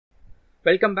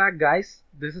Welcome back guys,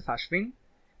 this is Ashwin.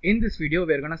 In this video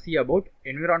we are going to see about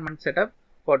environment setup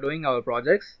for doing our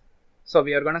projects. So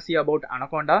we are going to see about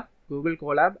Anaconda, Google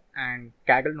Colab and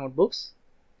Kaggle notebooks.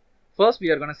 First we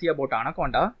are going to see about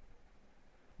Anaconda.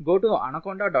 Go to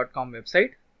anaconda.com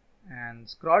website and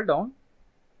scroll down.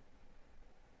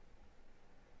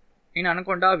 In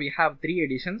Anaconda we have three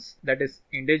editions, that is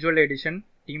individual edition,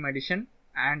 team edition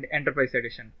and enterprise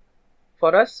edition.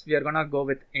 For us we are going to go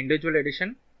with individual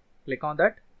edition. Click on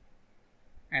that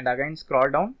and again scroll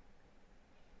down.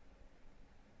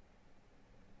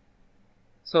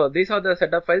 So these are the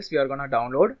setup files we are going to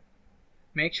download.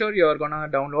 Make sure you are going to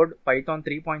download Python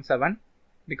 3.7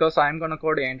 because I am going to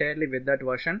code entirely with that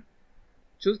version.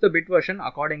 Choose the bit version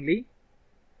accordingly.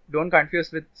 Don't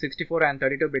confuse with 64 and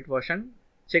 32-bit version.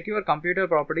 Check your computer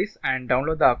properties and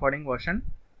download the according version.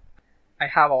 I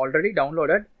have already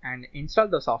downloaded and installed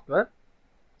the software.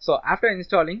 So after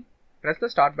installing, press the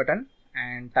start button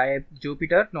and type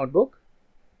Jupyter Notebook.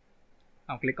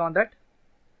 Now click on that.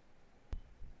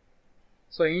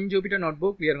 So in Jupyter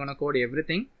Notebook we are going to code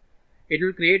everything. It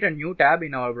will create a new tab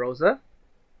in our browser.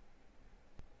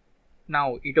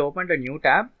 Now it opened a new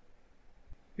tab.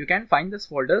 You can find these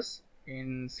folders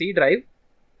in C drive,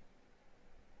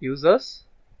 users,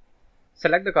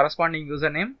 select the corresponding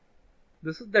username.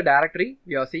 This is the directory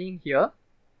we are seeing here.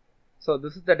 So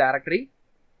this is the directory.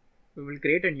 We will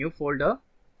create a new folder.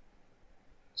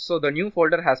 So the new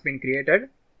folder has been created.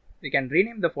 We can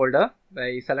rename the folder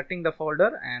by selecting the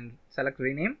folder and select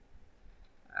rename.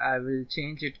 I will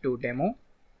change it to demo,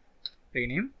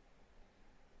 rename.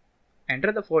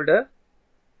 Enter the folder.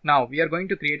 Now we are going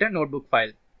to create a notebook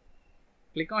file.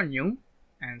 Click on new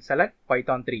and select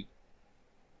Python 3.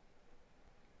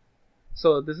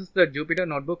 So this is the Jupyter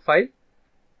Notebook file.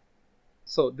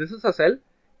 So this is a cell.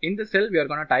 In this cell we are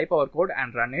going to type our code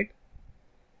and run it.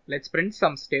 Let's print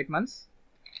some statements.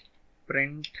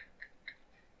 Print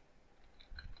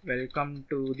welcome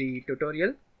to the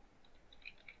tutorial.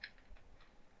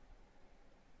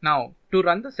 Now to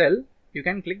run the cell, you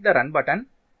can click the run button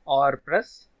or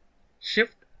press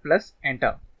shift plus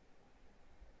enter.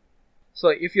 So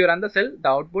if you run the cell, the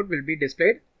output will be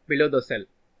displayed below the cell.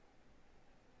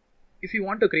 If you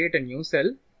want to create a new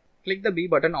cell, click the B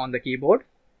button on the keyboard.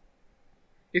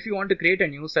 If you want to create a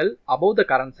new cell above the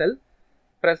current cell,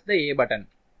 press the A button.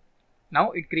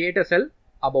 Now it creates a cell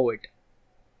above it.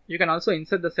 You can also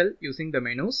insert the cell using the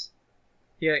menus.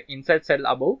 Here insert cell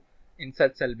above,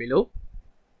 insert cell below.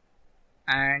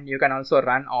 And you can also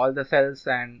run all the cells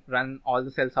and run all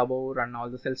the cells above, run all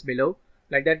the cells below.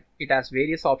 Like that it has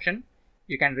various options.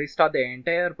 You can restart the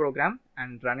entire program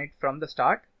and run it from the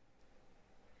start.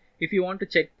 If you want to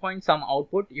checkpoint some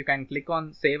output, you can click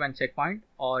on save and checkpoint,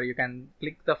 or you can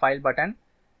click the file button,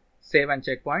 save and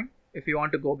checkpoint. If you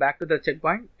want to go back to the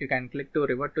checkpoint, you can click to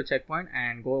revert to checkpoint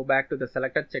and go back to the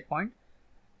selected checkpoint.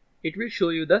 It will show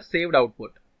you the saved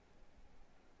output.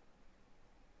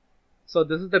 So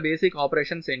this is the basic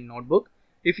operations in Notebook.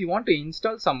 If you want to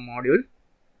install some module,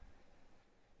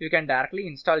 you can directly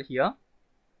install here.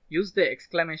 Use the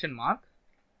exclamation mark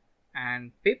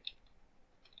and pip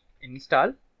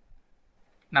install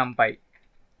numpy.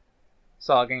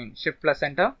 So again shift plus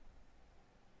enter.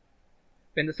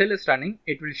 When the cell is running,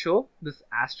 it will show this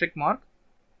asterisk mark.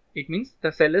 It means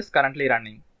the cell is currently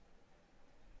running.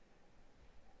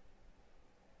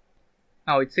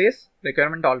 Now it says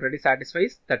requirement already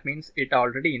satisfies. That means it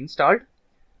already installed.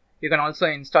 You can also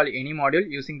install any module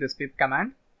using this pip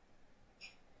command.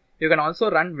 You can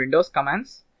also run Windows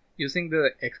commands using the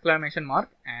exclamation mark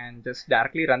and just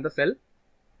directly run the cell.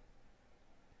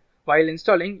 While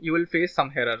installing, you will face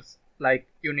some errors, like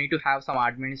you need to have some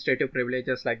administrative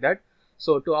privileges like that.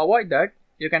 So to avoid that,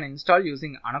 you can install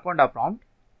using Anaconda prompt.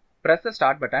 Press the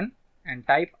start button and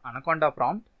type Anaconda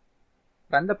prompt.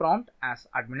 Run the prompt as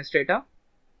administrator.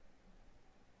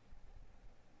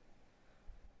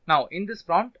 Now in this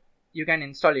prompt, you can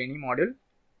install any module.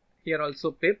 Here also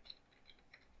pip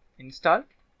install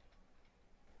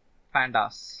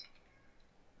pandas.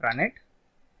 Run it.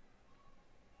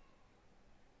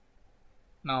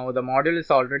 Now the module is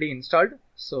already installed,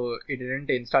 so it didn't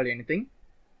install anything.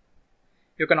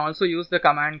 You can also use the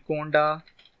command conda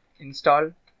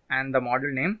install and the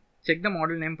module name. Check the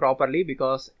module name properly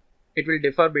because it will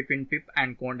differ between pip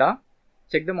and conda.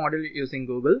 Check the module using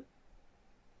Google.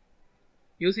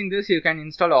 Using this, you can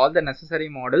install all the necessary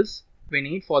modules we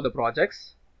need for the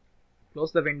projects.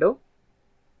 Close the window.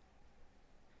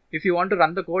 If you want to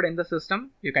run the code in the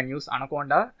system, you can use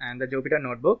Anaconda and the Jupyter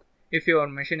Notebook if your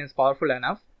machine is powerful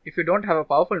enough. If you don't have a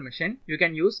powerful machine, you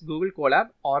can use Google Colab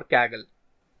or Kaggle.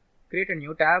 Create a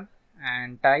new tab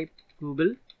and type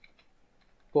Google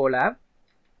Colab.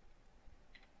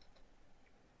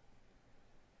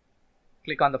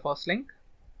 Click on the first link.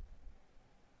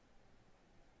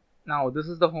 Now this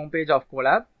is the home page of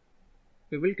Colab.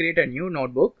 We will create a new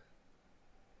notebook.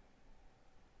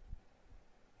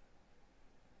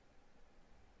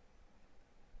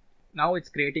 Now it's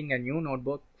creating a new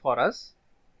notebook for us.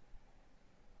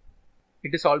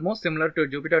 It is almost similar to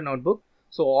Jupyter Notebook,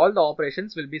 so all the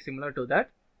operations will be similar to that.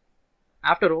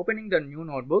 After opening the new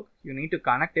notebook, you need to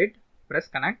connect it. Press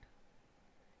connect.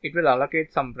 It will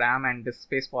allocate some RAM and disk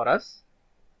space for us.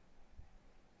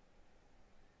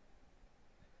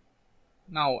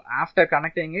 Now after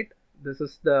connecting it, this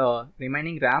is the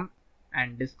remaining RAM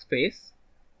and disk space.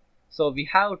 So we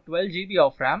have 12 GB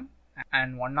of RAM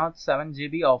and 107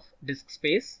 GB of disk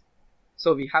space.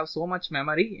 So we have so much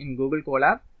memory in Google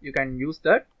Colab. You can use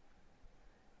that.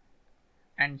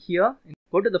 And here,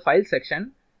 go to the file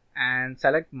section and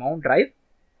select Mount Drive.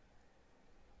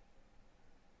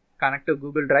 Connect to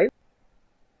Google Drive.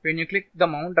 When you click the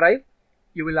Mount Drive,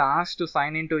 you will ask to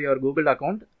sign into your Google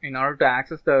account in order to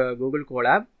access the Google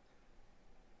Colab.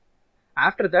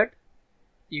 After that,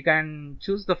 you can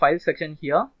choose the file section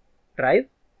here, Drive,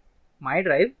 My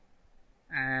Drive,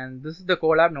 and this is the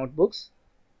Colab notebooks.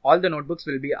 All the notebooks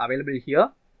will be available here.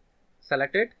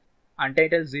 Select it.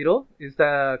 Untitled 0 is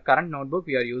the current notebook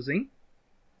we are using.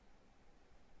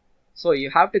 So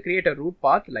you have to create a root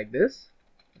path like this.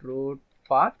 Root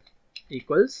path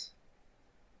equals.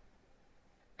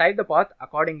 Type the path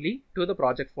accordingly to the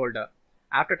project folder.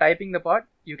 After typing the path,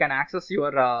 you can access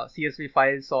your CSV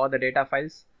files or the data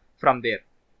files from there.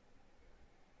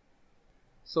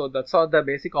 So that's all the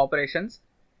basic operations.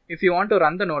 If you want to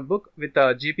run the notebook with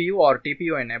a GPU or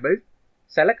TPU enabled,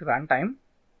 select runtime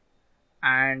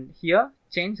and here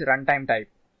change runtime type.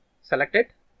 Select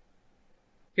it.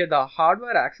 Here the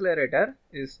hardware accelerator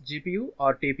is GPU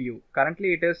or TPU.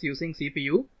 Currently it is using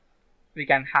CPU. We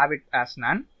can have it as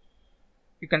none.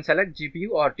 You can select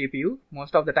GPU or TPU.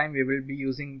 Most of the time we will be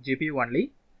using GPU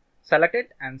only. Select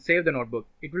it and save the notebook.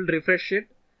 It will refresh it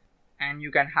and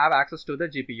you can have access to the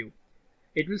GPU.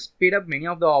 It will speed up many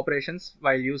of the operations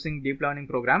while using deep learning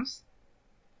programs.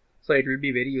 So it will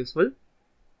be very useful.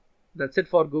 That's it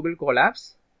for Google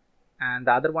Colabs. And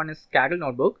the other one is Kaggle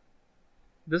notebook.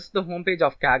 This is the home page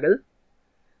of Kaggle.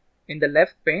 In the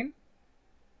left pane,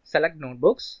 select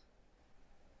notebooks.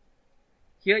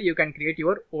 Here you can create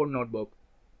your own notebook.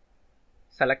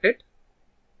 Select it.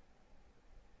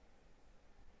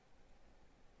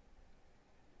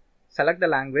 Select the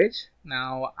language.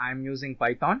 Now I'm using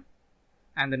Python.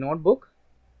 And the notebook,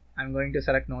 I'm going to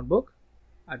select notebook.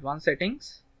 Advanced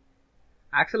settings.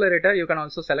 Accelerator, you can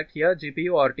also select here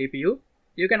GPU or TPU.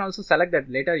 You can also select that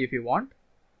later if you want.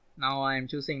 Now I am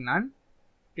choosing none.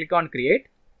 Click on create.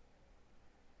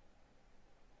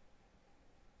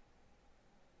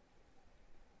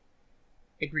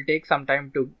 It will take some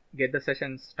time to get the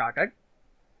session started.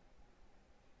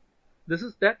 This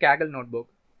is the Kaggle notebook.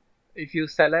 If you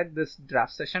select this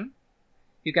draft session,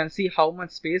 you can see how much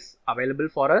space available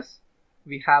for us.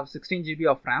 We have 16 GB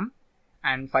of RAM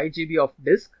and 5 GB of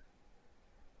disk.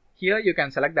 Here you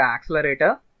can select the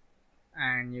accelerator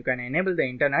and you can enable the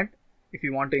internet. If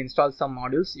you want to install some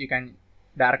modules, you can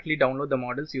directly download the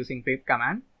modules using pip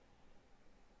command.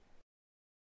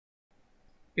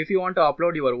 If you want to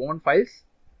upload your own files,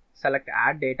 select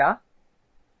add data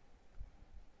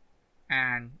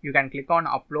and you can click on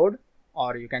upload,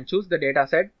 or you can choose the data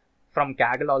set from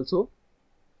Kaggle also,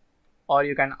 or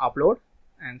you can upload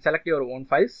and select your own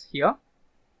files here.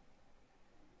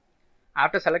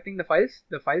 After selecting the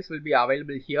files will be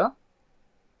available here.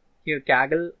 Here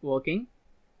Kaggle working.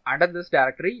 Under this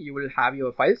directory you will have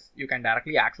your files. You can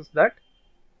directly access that.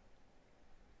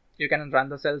 You can run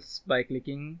the cells by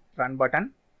clicking run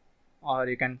button, or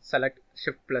you can select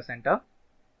shift plus enter.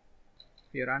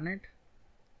 If you run it,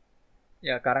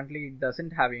 yeah, currently it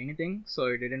doesn't have anything, so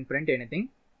it didn't print anything.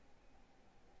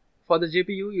 For the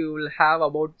GPU, you will have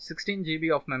about 16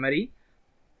 GB of memory.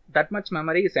 That much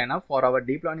memory is enough for our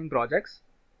deep learning projects.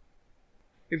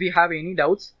 If you have any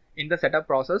doubts in the setup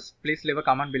process, please leave a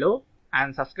comment below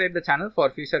and subscribe the channel for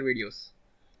future videos.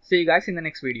 See you guys in the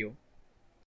next video.